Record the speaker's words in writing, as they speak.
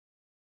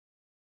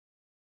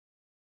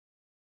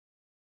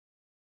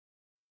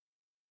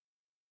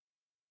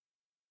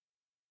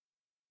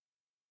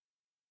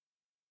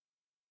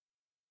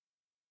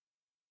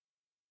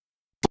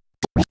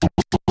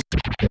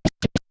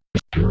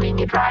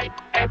it right.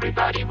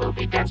 Everybody will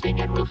be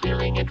dancing and we're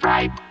feeling it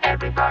right.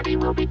 Everybody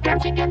will be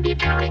dancing and be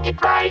feeling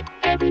it right.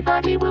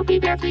 Everybody will be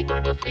dancing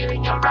and we're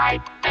feeling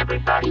alright.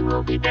 Everybody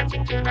will be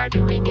dancing tonight,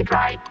 doing it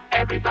right.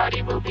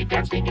 Everybody will be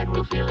dancing and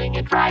we're feeling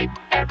it right.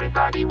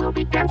 Everybody will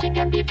be dancing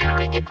and be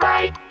feeling it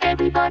right.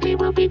 Everybody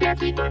will be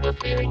dancing and we're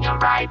feeling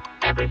alright.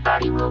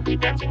 Everybody will be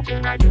dancing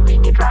tonight,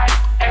 doing it right.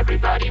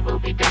 Everybody will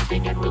be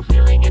dancing and we're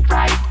feeling it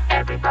right.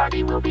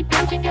 Everybody will be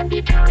dancing and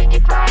be feeling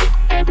it right.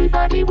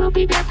 Everybody will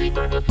be dancing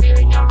and we're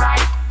feeling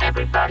alright.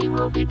 Everybody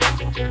will be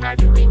dancing tonight,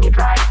 doing it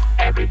right.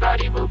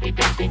 Everybody will be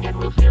dancing and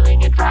we're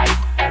feeling it right.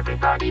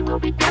 Everybody will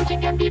be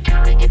dancing and be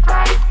feeling it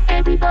right.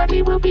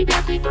 Everybody will be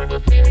dancing and we're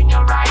feeling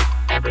alright.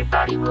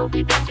 Everybody will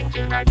be dancing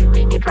tonight,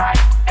 doing it right.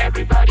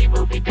 Everybody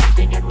will be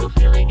dancing and we're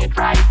feeling it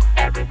right.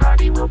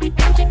 Everybody will be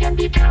dancing and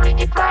be feeling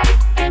it right.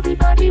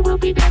 Everybody will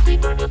be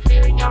dancing and we're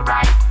feeling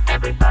alright.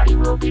 Everybody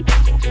will be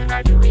dancing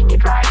tonight, doing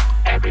it right.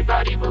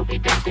 Everybody will be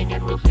dancing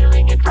and we're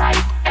feeling it right.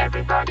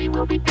 Everybody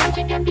will be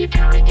dancing and be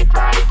feeling it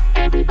right.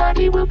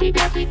 Everybody will be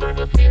dancing and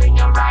we're feeling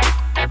alright.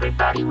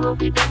 Everybody will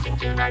be dancing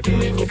tonight,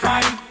 doing it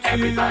right.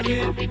 Everybody will be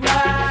dancing and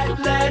we're feeling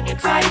it right. Everybody will be dancing and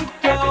be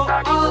feeling it right.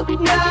 Everybody will be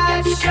dancing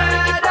and we're feeling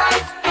alright.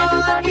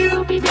 Everybody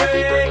will be dancing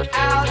tonight,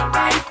 doing it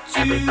right.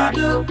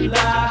 Everybody will be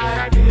dancing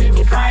and we're feeling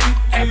it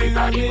right.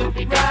 Everybody will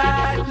be dancing and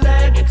be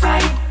feeling it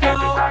right.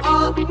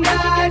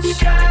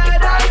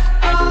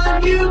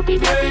 Everybody will be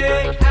dancing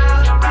and we're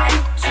feeling alright.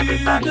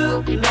 Everybody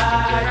will be dancing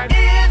tonight.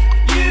 If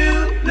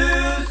you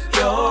lose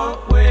your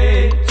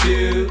way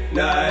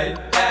tonight,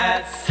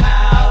 that's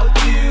how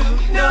you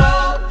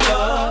know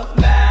the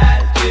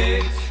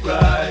magic's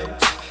right.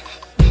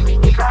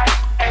 Doing it right.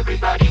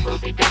 Everybody will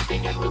be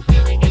dancing and we're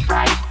feeling it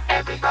right.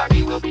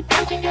 Everybody will be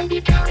dancing and be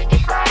feeling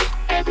it right.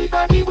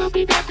 Everybody will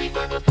be dancing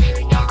and we're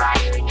feeling alright.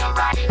 Feeling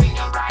alright. Feeling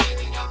alright.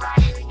 Feeling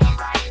alright. Feeling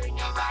alright.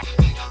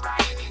 Feeling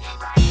alright. Feeling alright. Feeling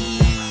alright.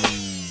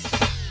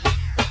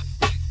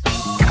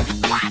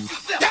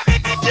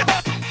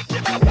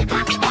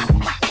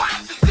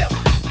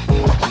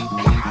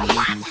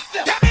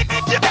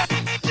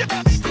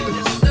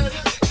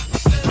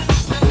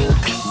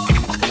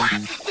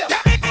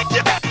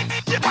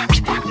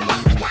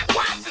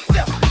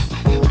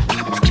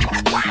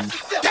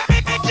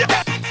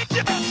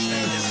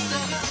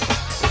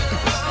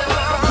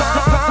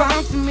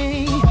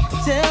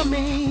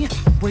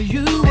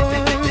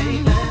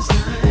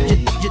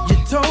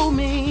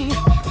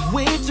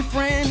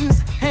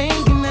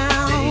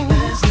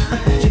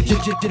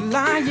 You're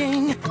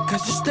lying,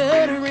 cause you're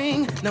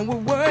stuttering. Now where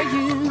were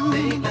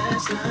you?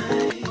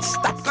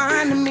 Stop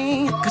lying to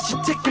me, cause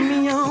you're ticking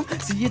me off.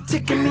 See, you're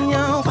ticking me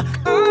off.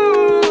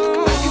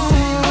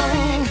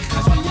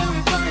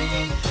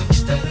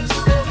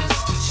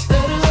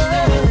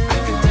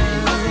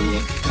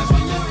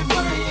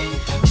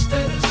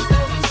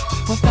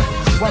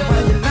 Why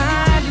you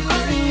lying to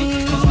me?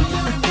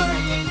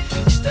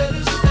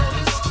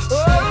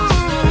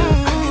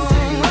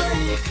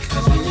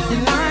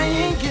 You're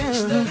lying,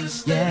 girl.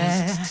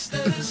 Yeah.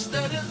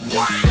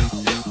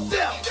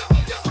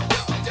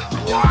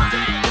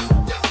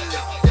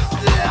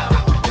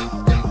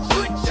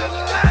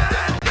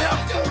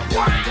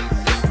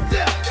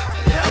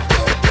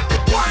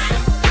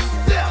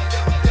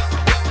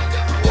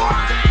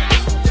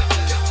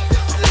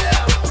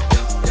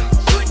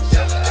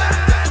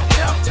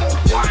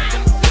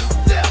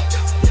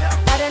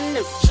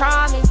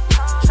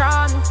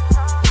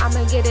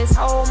 Get this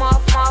whole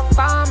motherfucker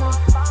farmer.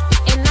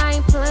 And I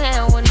ain't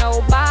playing with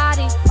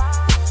nobody.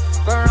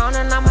 Burn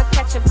and I'ma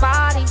catch a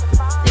body.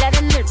 Let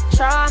a nigga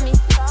try me.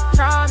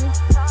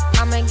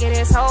 I'ma get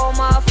this whole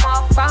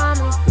motherfucker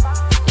farmer.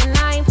 And I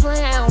ain't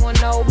playing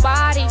with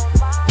nobody.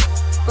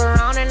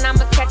 Burn and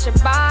I'ma catch a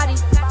body.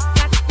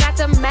 Got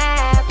the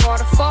Mac or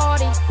the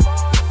 40.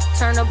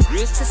 Turn the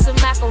bricks to some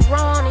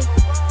macaroni.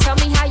 Tell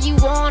me how you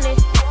want it,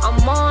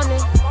 I'm on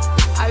it.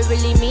 I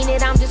really mean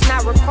it, I'm just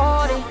not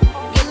recording.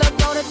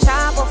 Go to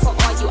chopper for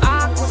all you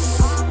aquas.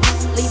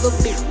 Leave a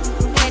bitch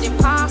head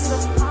imposter.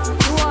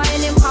 You are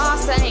an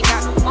imposter, ain't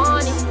got no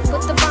money.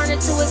 Put the burner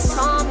to his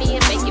tummy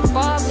and make it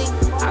bubbly.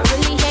 I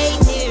really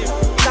hate it.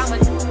 I'm a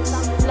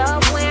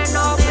love wearing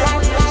all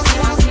black.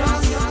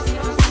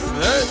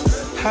 Hey,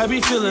 I be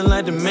feeling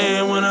like the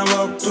man when I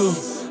walk through.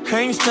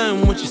 I ain't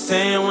stunning what you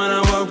saying when I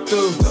walk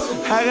through.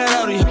 I got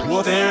all these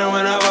people staring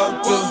when I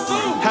walk through.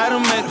 I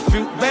done made a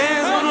few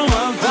bands on the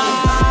walk through.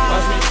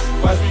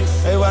 Watch me,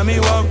 hey, watch me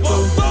walk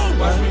through.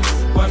 Watch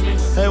me,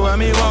 hey, watch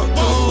me walk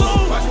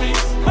through. Watch me,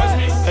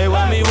 hey,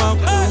 watch me walk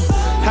through.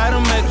 I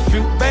done made a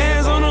few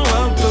bands on the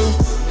walk through.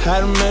 I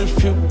done made a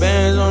few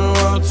bands on the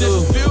walk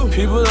through.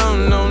 People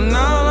don't know,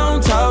 now I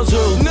don't talk to.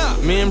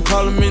 Me and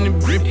Parliament and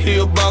Brick, he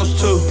a boss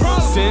too.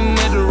 Sitting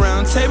at the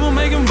round table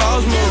making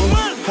balls move.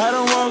 I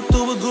done walk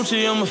through with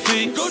Gucci on my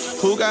feet.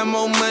 Who got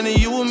more money,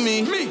 you or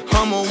me?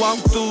 I'ma walk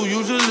through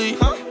usually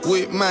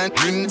with my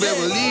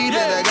Beverly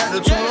that I got the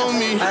tool on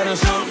me. I done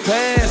slunk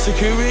past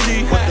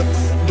security. What the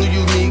do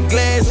you need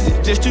glass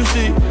classy, just to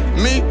see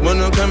me when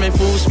I'm coming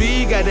full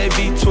speed. Got that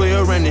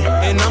V12 running,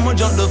 and I'ma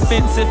jump the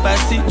fence if I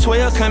see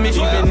 12 coming.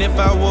 Even if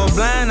I were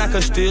blind, I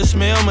could still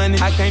smell money.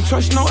 I can't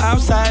trust no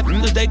outside,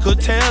 cause they could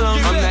tell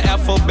I'm the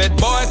alphabet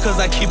boy, cause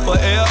I keep a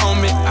L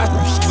on me. I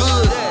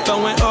good,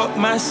 throwing up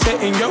my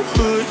set in your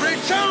hood.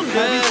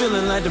 I be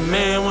feeling like the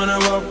man when I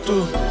walk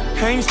through.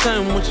 Ain't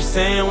stunning what you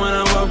saying when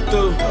I walk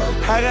through.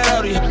 I got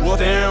all these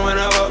staring when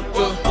I walk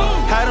through.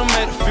 I done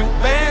made a few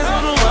bands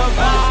on the walk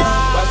through.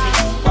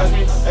 Watch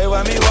me, hey,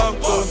 watch me walk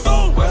through.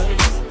 Watch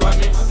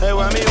me, hey,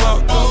 watch me walk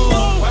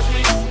through. Watch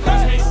me,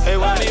 hey,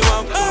 watch me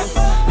walk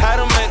through. I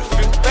done made a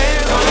few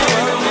bands on the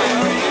walk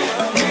through.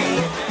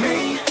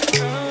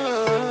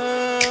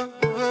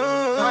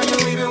 Are you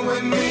leaving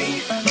with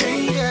me?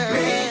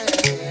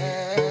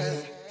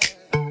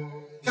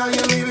 Are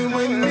you leaving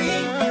with me?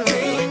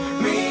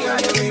 Are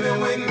you leaving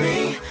with me?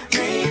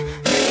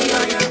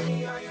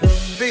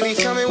 Baby,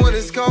 tell me what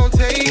it's gon'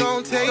 take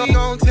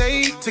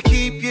to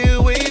keep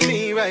you with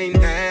me right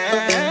now.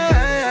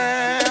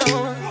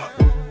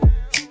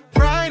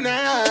 Right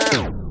now.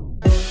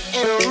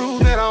 In a rule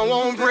that I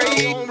won't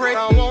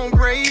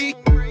break,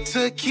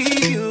 to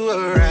keep you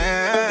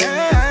around.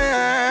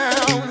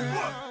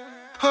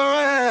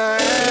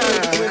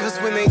 Cause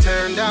when they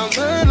turn down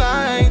the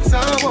lights,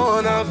 I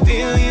wanna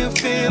feel you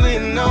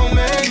feeling. No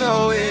man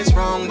know it's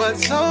wrong, but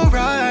so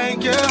right,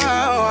 girl.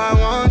 I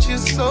want you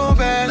so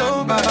bad.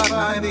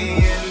 By the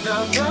end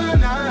of the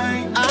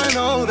night, I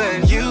know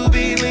that you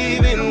be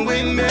leaving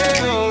with me.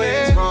 No,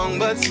 it's wrong,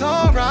 but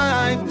so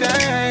right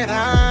that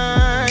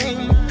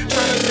I'm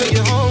trying to take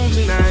you home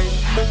tonight.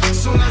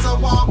 Soon as I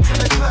walk to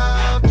the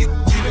club,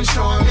 you've been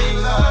showing me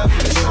love.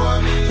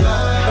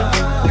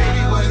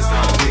 Baby, what it's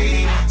gonna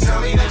be? Tell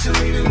me that you're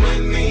leaving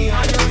with me.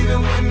 Are you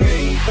leaving with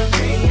me?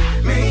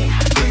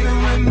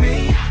 Leaving with me.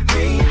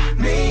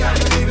 Are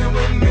you leaving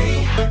with me?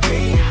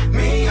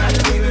 Are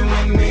you leaving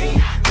with me?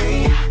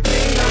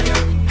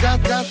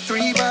 Got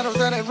 3 bottles of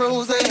that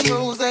rose.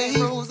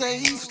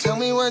 So tell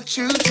me what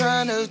you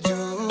tryna do.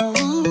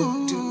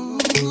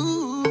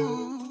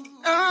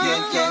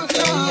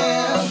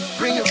 Yeah.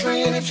 Bring a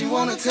friend if you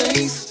wanna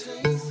taste.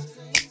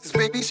 Cause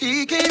baby,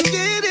 she can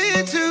get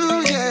it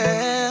too,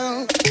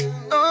 yeah.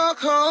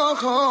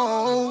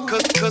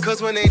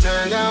 Cause when they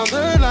turn down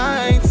the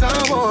lights,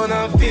 I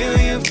wanna feel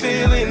you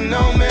feeling.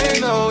 No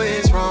man know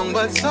it's wrong,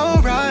 but so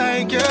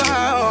right, girl.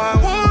 I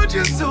want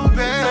you so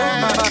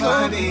bad.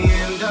 By the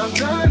end of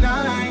the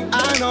night,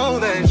 I know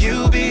that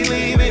you be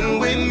leaving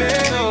with me.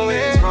 No,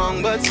 it's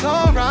wrong, but so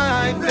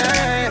right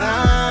that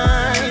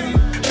I'm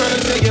trying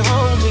to take you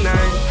home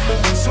tonight.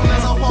 Soon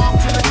as I walk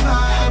to the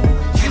club,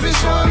 you've been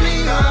showing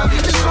me love.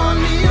 Baby,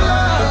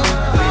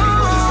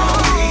 what it's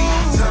gonna be?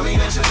 Tell me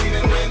that you're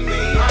leaving with me.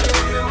 Are you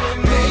leaving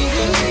with me?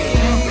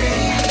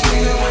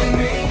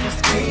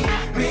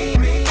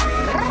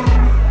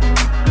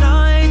 No,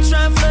 I ain't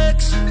tryna flex.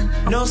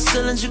 No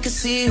ceilings, you can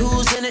see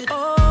who's in it.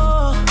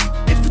 Oh,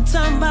 if we're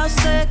talking about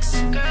sex,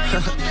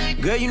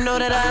 girl, you know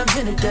that I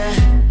invented that.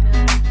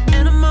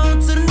 And I'm on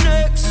to the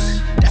next.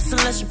 That's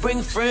unless you bring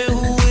a friend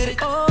who with it.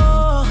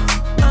 Oh,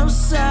 I'm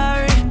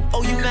sorry.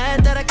 Oh, you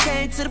mad that I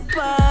came to the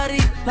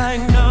party?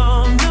 Like,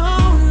 no.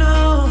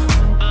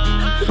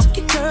 We took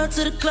your girl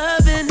to the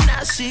club and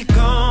now she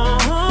gone.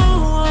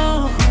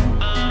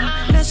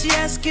 Now she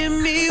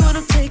asking me when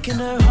I'm taking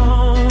her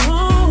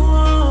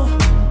home.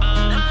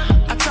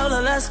 I told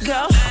her let's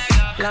go,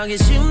 long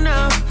as you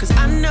know, cause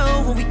I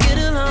know when we get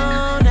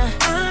alone.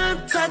 I'm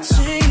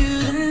touching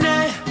you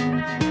tonight.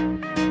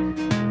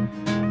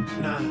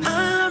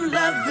 I'm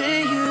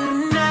loving you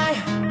tonight.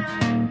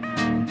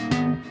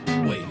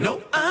 Wait,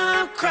 no,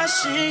 I'm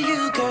crushing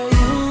you, girl.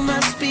 You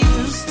must be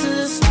used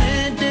to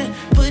spending,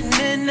 putting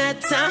in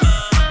that time.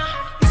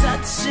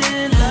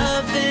 Touching,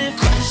 loving,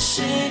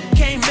 crushing,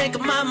 can't make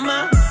up my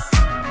mind.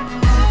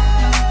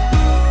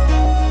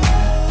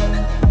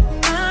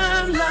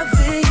 I'm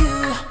loving you.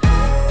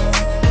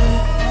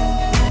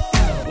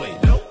 Wait,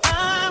 no,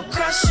 I'm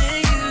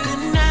crushing you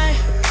tonight.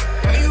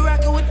 Girl, you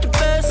rockin' with the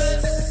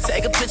best.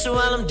 Take a picture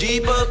while I'm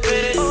deep up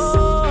in it.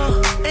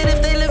 Oh, and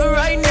if they living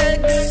right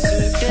next,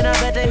 then I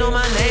bet they know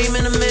my name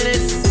in a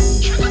minute.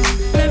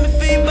 Let me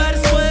feel your body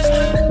sweat.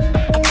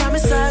 I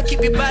promise I'll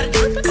keep your body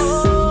dripping.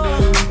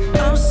 Oh,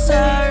 I'm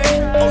sorry.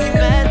 Oh, you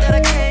mad that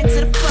I came to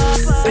the club?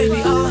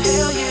 Baby, oh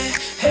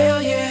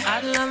hell yeah,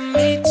 I'd love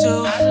me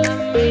too.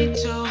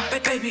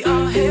 Baby,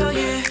 oh hell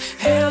yeah,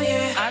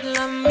 I'd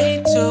love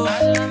me too.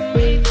 I'd love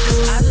me too.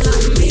 I'd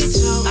love me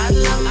too. I'd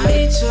love me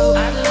too.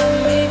 I'd love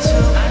me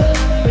too. I'd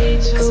love me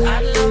too. Cause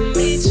I'd love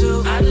me too.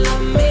 I'd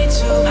love me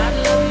too. I'd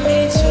love me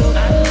too.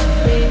 I'd love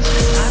me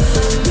too. I'd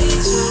love me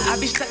too. I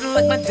be stuntin'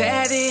 like my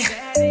daddy.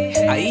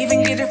 I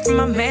even get it from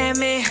my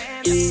mammy.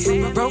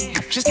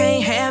 Broke just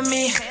can't have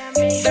me.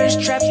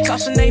 Thirst traps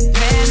tossing they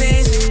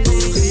panties.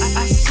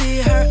 I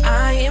see her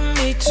eyeing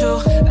me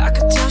too. I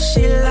could tell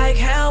she like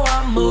how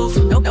I move.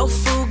 No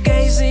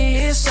fugazi,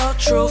 it's all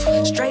truth.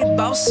 Straight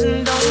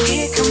bossing, don't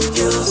get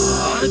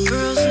confused. All the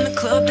girls in the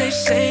club, they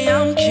say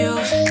I'm cute.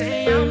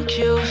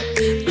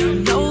 You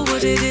know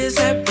what it is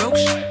that broke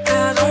shit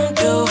I don't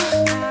do.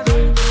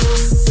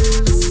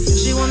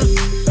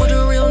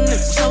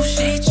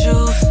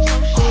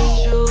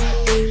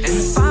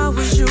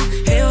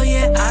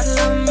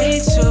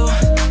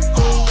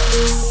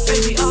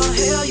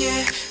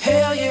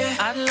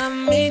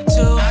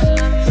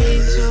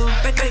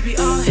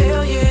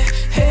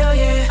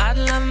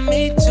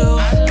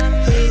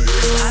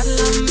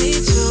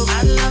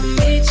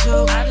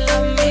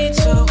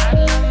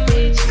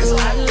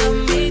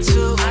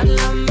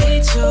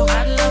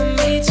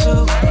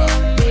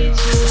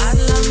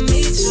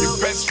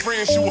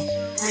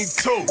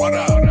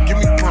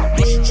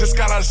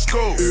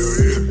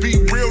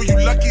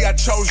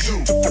 chose you.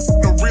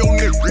 The real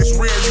nigga, it's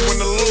rare you in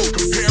the loop.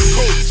 Compare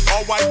coats,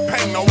 all white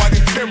paint, no white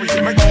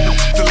interior. Make you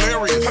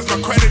delirious, cause my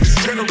credit is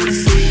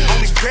generous.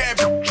 Only bad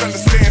bitch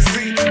understand,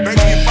 see. Baby,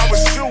 if I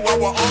was you, I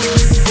would only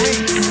be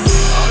me.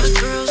 All the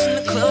girls in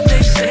the club, they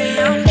say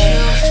I'm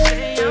cute.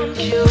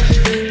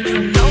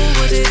 You know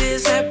what it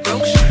is that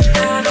broke shit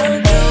I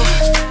don't do.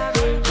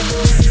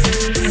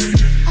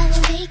 I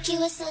will make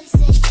you a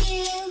sunset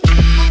view.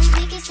 I will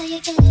make it so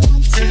you're gonna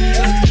want to.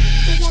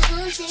 Get your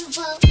arms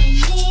involved with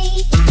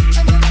me.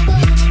 I know I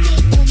wanna be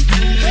one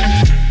too.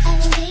 I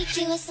will make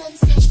you a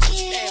sunset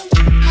view.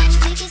 I will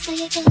make it so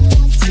you're gonna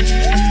want to.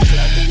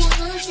 Get your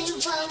arms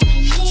involved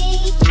with me.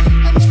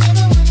 I know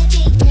I wanna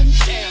be one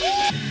too.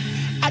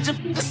 I just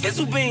the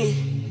sizzle bean.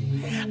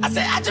 I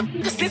said I just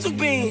the sizzle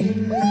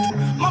bean.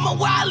 Mama,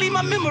 why I leave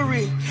my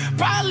memory?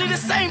 Probably the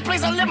same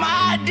place I left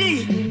my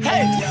ID.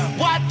 Hey,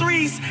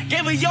 Y3s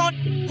gave a young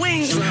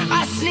wings.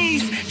 I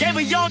sneeze, gave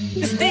a young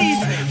steez.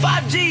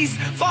 5Gs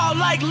fall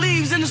like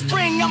leaves in the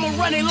spring. I'ma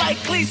run it like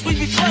cleats. We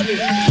be clubbing.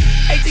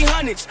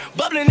 1800s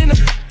bubbling in the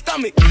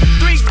stomach.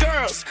 3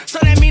 girls, so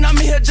that mean I'm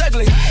here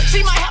juggling.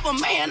 She might have a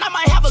man, I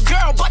might have a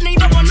girl, but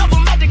neither one of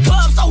them at the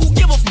club. So who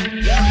give a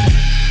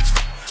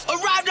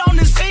Arrived on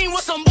the scene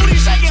with some booty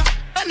shaking,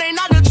 and they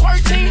not the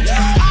twerk team.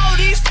 All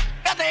these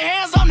got their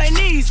hands on their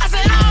knees. I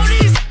said all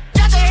these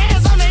got their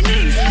hands on their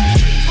knees.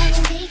 I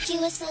will make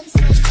you a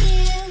sunset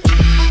view.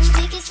 I will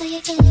make it so you're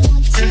gonna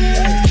want to.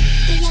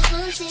 Get your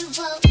arms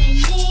involved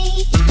with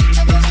me.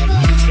 I know I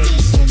wanna be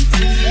one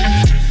too.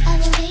 I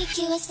will make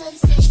you a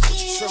sunset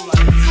view.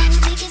 I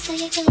will make it so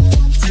you're gonna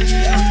want to.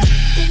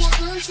 Get your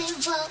arms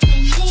involved.